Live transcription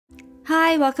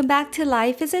Hi, welcome back to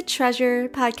Life is a Treasure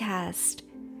podcast.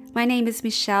 My name is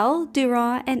Michelle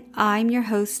Durand and I'm your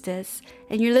hostess,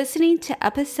 and you're listening to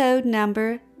episode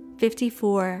number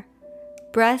 54,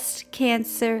 Breast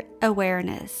Cancer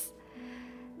Awareness.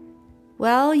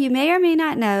 Well, you may or may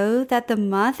not know that the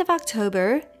month of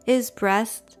October is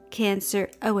Breast Cancer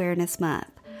Awareness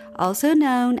Month, also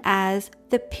known as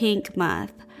the Pink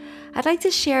Month. I'd like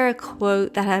to share a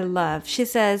quote that I love. She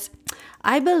says,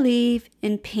 "I believe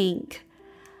in pink.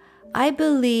 I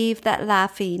believe that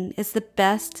laughing is the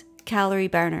best calorie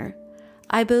burner.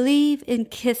 I believe in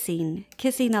kissing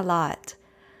a lot.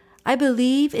 I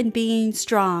believe in being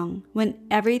strong when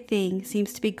everything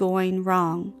seems to be going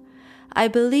wrong. I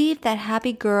believe that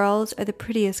happy girls are the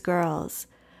prettiest girls.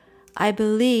 I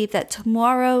believe that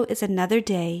tomorrow is another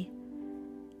day.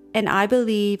 And I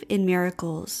believe in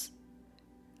miracles."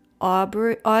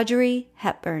 Audrey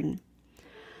Hepburn.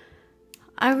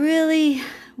 I really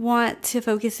want to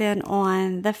focus in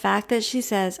on the fact that she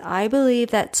says, "I believe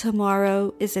that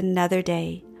tomorrow is another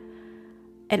day,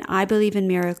 and I believe in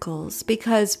miracles,"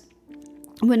 because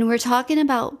when we're talking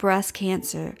about breast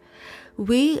cancer,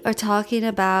 we are talking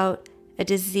about a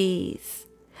disease.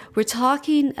 We're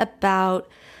talking about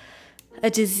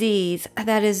a disease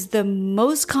that is the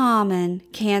most common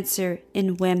cancer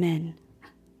in women,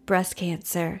 breast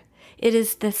cancer. It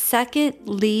is the second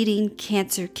leading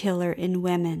cancer killer in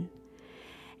women,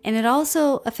 and it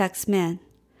also affects men.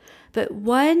 But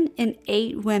 1 in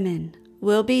 8 women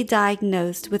will be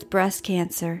diagnosed with breast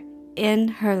cancer in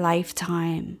her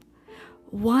lifetime.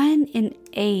 1 in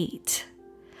 8.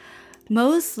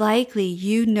 Most likely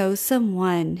you know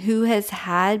someone who has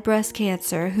had breast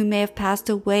cancer, who may have passed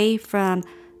away from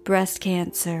breast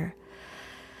cancer.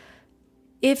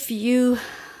 If you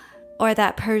are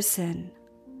that person,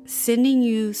 sending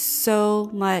you so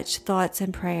much thoughts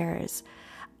and prayers.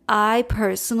 I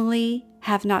personally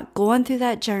have not gone through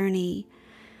that journey,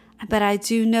 but I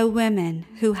do know women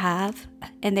who have,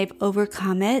 and they've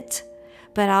overcome it.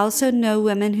 But I also know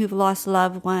women who've lost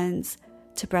loved ones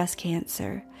to breast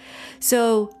cancer.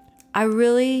 So I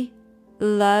really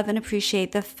love and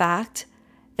appreciate the fact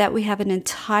that we have an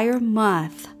entire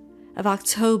month of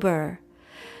October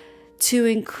to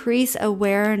increase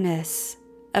awareness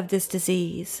of this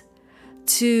disease,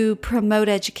 to promote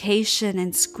education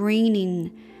and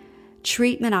screening,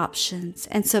 treatment options,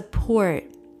 and support,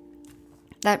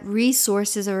 that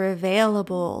resources are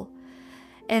available,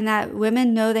 and that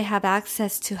women know they have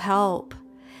access to help,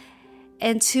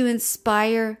 and to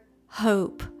inspire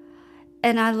hope.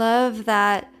 And I love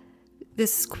that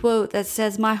this quote that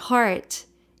says, "My heart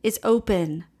is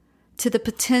open to the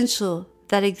potential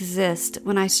that exists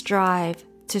when I strive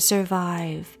to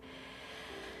survive."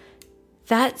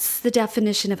 That's the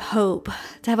definition of hope,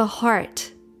 to have a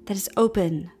heart that is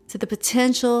open to the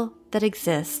potential that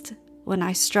exists when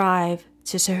I strive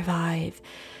to survive.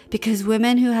 Because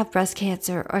women who have breast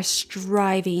cancer are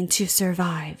striving to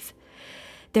survive.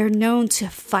 They're known to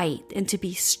fight and to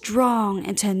be strong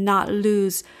and to not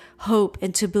lose hope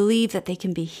and to believe that they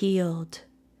can be healed.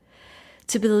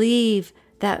 To believe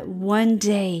that one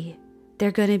day they're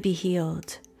going to be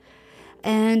healed.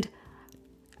 And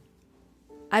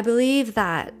I believe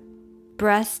that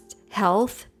breast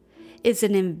health is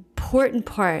an important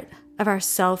part of our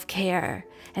self-care,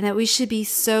 and that we should be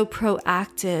so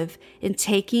proactive in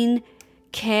taking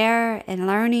care and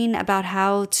learning about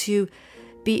how to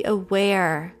be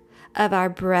aware of our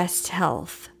breast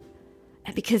health.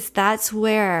 Because that's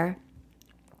where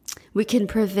we can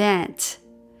prevent.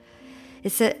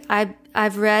 It's that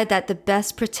I've read that the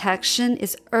best protection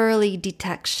is early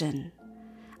detection.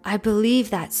 I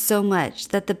believe that so much,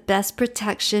 that the best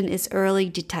protection is early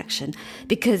detection.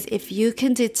 Because if you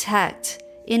can detect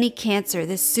any cancer,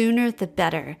 the sooner the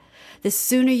better. The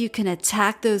sooner you can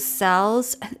attack those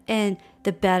cells, and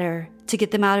the better, to get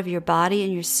them out of your body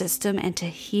and your system and to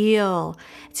heal,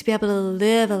 to be able to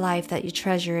live a life that you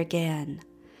treasure again.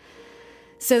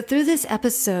 So through this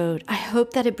episode, I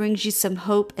hope that it brings you some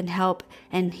hope and help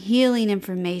and healing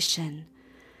information.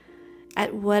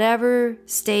 At whatever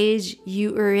stage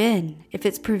you are in, if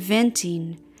it's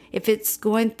preventing, if it's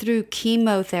going through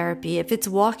chemotherapy, if it's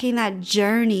walking that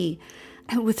journey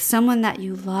with someone that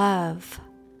you love.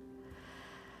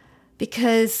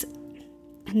 Because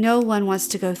no one wants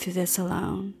to go through this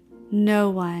alone. No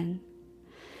one.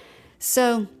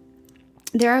 So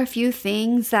there are a few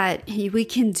things that we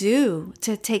can do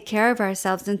to take care of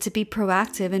ourselves and to be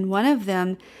proactive. And one of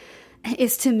them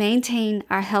is to maintain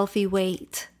our healthy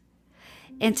weight.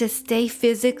 And to stay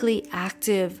physically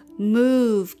active,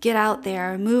 move, get out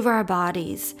there, move our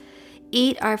bodies,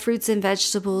 eat our fruits and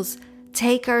vegetables,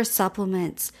 take our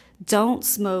supplements, don't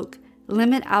smoke,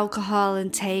 limit alcohol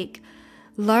intake,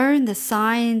 learn the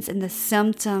signs and the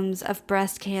symptoms of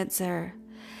breast cancer,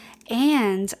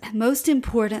 and most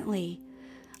importantly,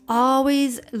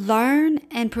 always learn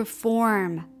and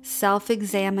perform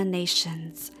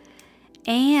self-examinations.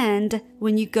 And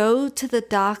when you go to the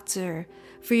doctor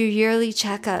for your yearly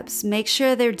checkups, make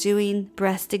sure they're doing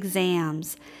breast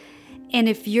exams. And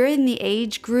if you're in the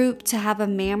age group to have a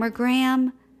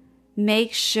mammogram,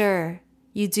 make sure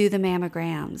you do the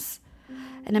mammograms.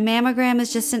 And a mammogram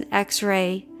is just an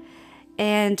x-ray.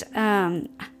 And, I'm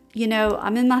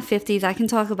in my 50s. I can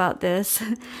talk about this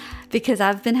because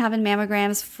I've been having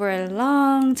mammograms for a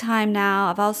long time now.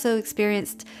 I've also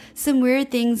experienced some weird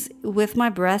things with my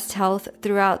breast health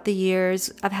throughout the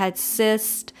years. I've had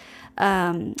cysts,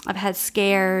 I've had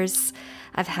scares,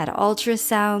 I've had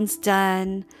ultrasounds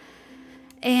done.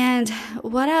 And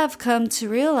what I've come to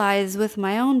realize with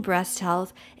my own breast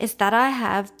health is that I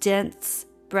have dense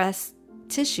breast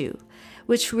tissue,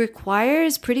 which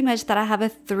requires pretty much that I have a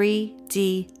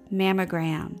 3D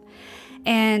mammogram.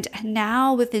 And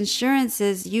now with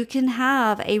insurances, you can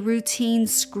have a routine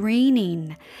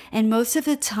screening. And most of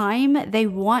the time, they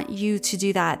want you to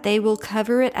do that. They will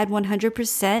cover it at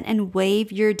 100% and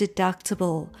waive your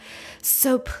deductible.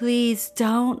 So please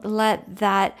don't let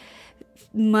that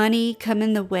money come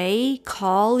in the way.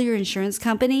 Call your insurance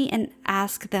company and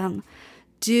ask them,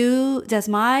 does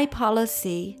my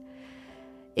policy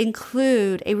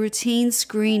include a routine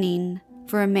screening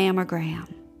for a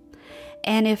mammogram?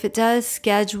 And if it does,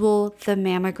 schedule the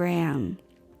mammogram.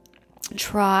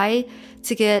 Try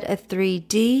to get a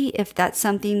 3D if that's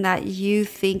something that you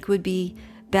think would be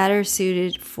better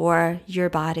suited for your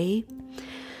body.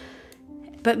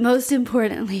 But most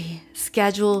importantly,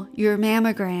 schedule your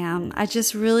mammogram. I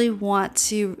just really want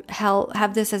to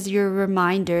have this as your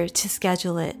reminder to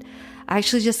schedule it. I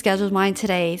actually just scheduled mine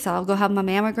today, so I'll go have my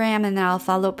mammogram and then I'll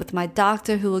follow up with my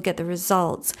doctor who will get the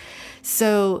results.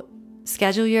 So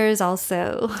schedule yours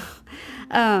also.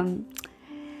 And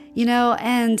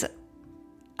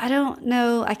I don't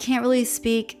know, I can't really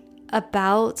speak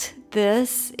about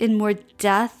this in more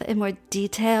depth, in more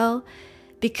detail,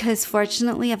 because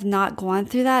fortunately I've not gone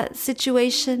through that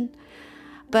situation.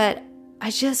 But I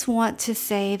just want to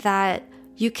say that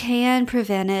you can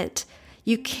prevent it.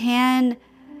 You can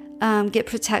get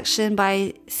protection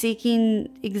by seeking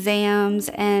exams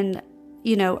and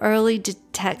early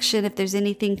detection if there's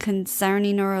anything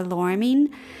concerning or alarming.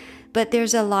 But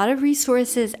there's a lot of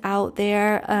resources out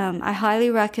there. I highly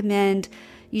recommend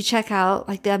you check out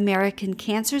like the American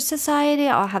Cancer Society.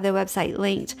 I'll have their website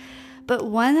linked. But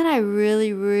one that I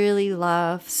really, really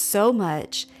love so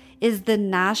much is the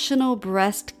National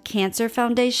Breast Cancer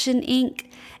Foundation, Inc.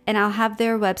 And I'll have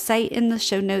their website in the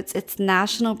show notes. It's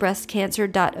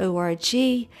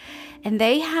nationalbreastcancer.org. And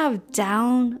they have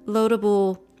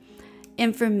downloadable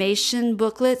information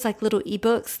booklets, like little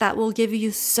ebooks that will give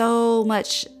you so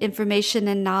much information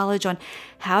and knowledge on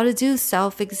how to do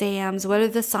self-exams, what are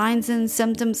the signs and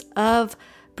symptoms of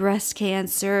breast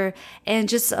cancer, and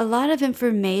just a lot of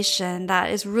information that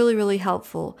is really, really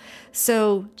helpful.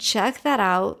 So check that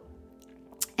out.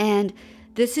 And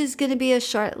this is going to be a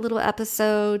short little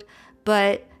episode,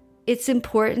 but it's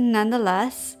important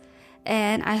nonetheless.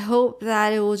 And I hope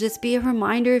that it will just be a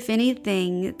reminder, if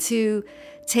anything, to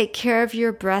take care of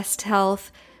your breast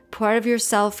health, part of your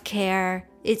self-care.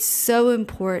 It's so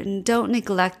important. Don't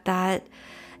neglect that.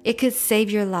 It could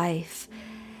save your life.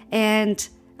 And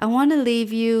I want to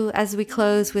leave you as we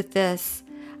close with this.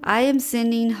 I am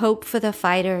sending hope for the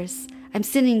fighters. I'm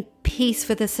sending peace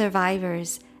for the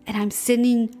survivors. And I'm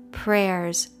sending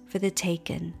prayers for the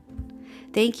taken.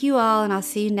 Thank you all, and I'll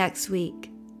see you next week.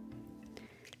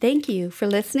 Thank you for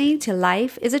listening to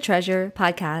Life is a Treasure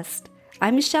podcast.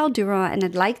 I'm Michelle Durand, and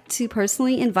I'd like to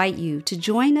personally invite you to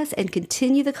join us and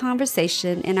continue the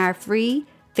conversation in our free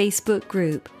Facebook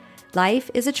group, Life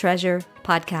is a Treasure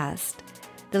podcast.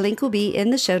 The link will be in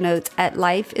the show notes at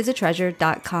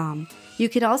lifeisatreasure.com. You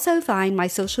can also find my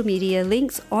social media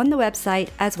links on the website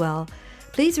as well.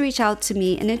 Please reach out to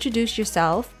me and introduce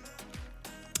yourself.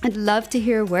 I'd love to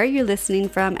hear where you're listening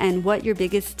from and what your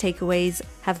biggest takeaways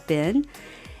have been.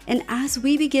 And as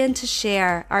we begin to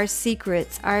share our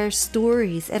secrets, our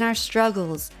stories, and our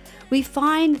struggles, we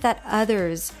find that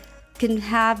others can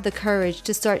have the courage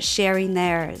to start sharing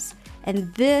theirs.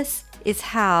 And this is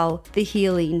how the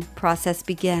healing process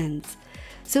begins.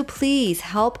 So please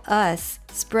help us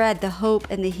spread the hope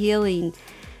and the healing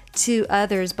to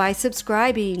others by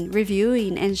subscribing,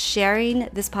 reviewing, and sharing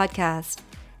this podcast.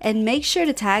 And make sure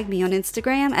to tag me on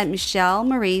Instagram at Michelle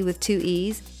Marie with 2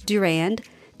 E's, Durand,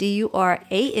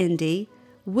 Durand,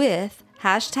 with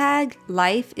hashtag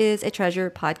Life is a Treasure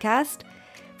podcast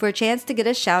for a chance to get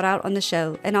a shout out on the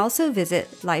show, and also visit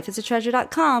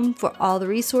lifeisatreasure.com for all the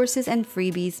resources and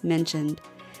freebies mentioned.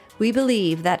 We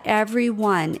believe that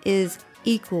everyone is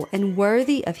equal and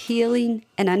worthy of healing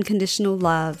and unconditional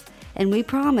love, and we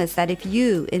promise that if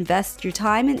you invest your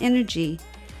time and energy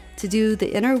to do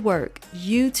the inner work,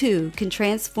 you too can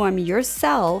transform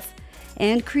yourself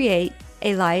and create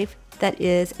a life that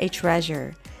is a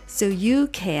treasure, so you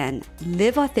can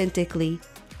live authentically,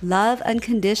 love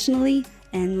unconditionally,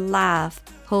 and laugh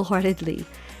wholeheartedly.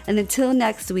 And until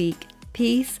next week,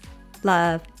 peace,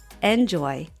 love, and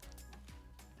joy.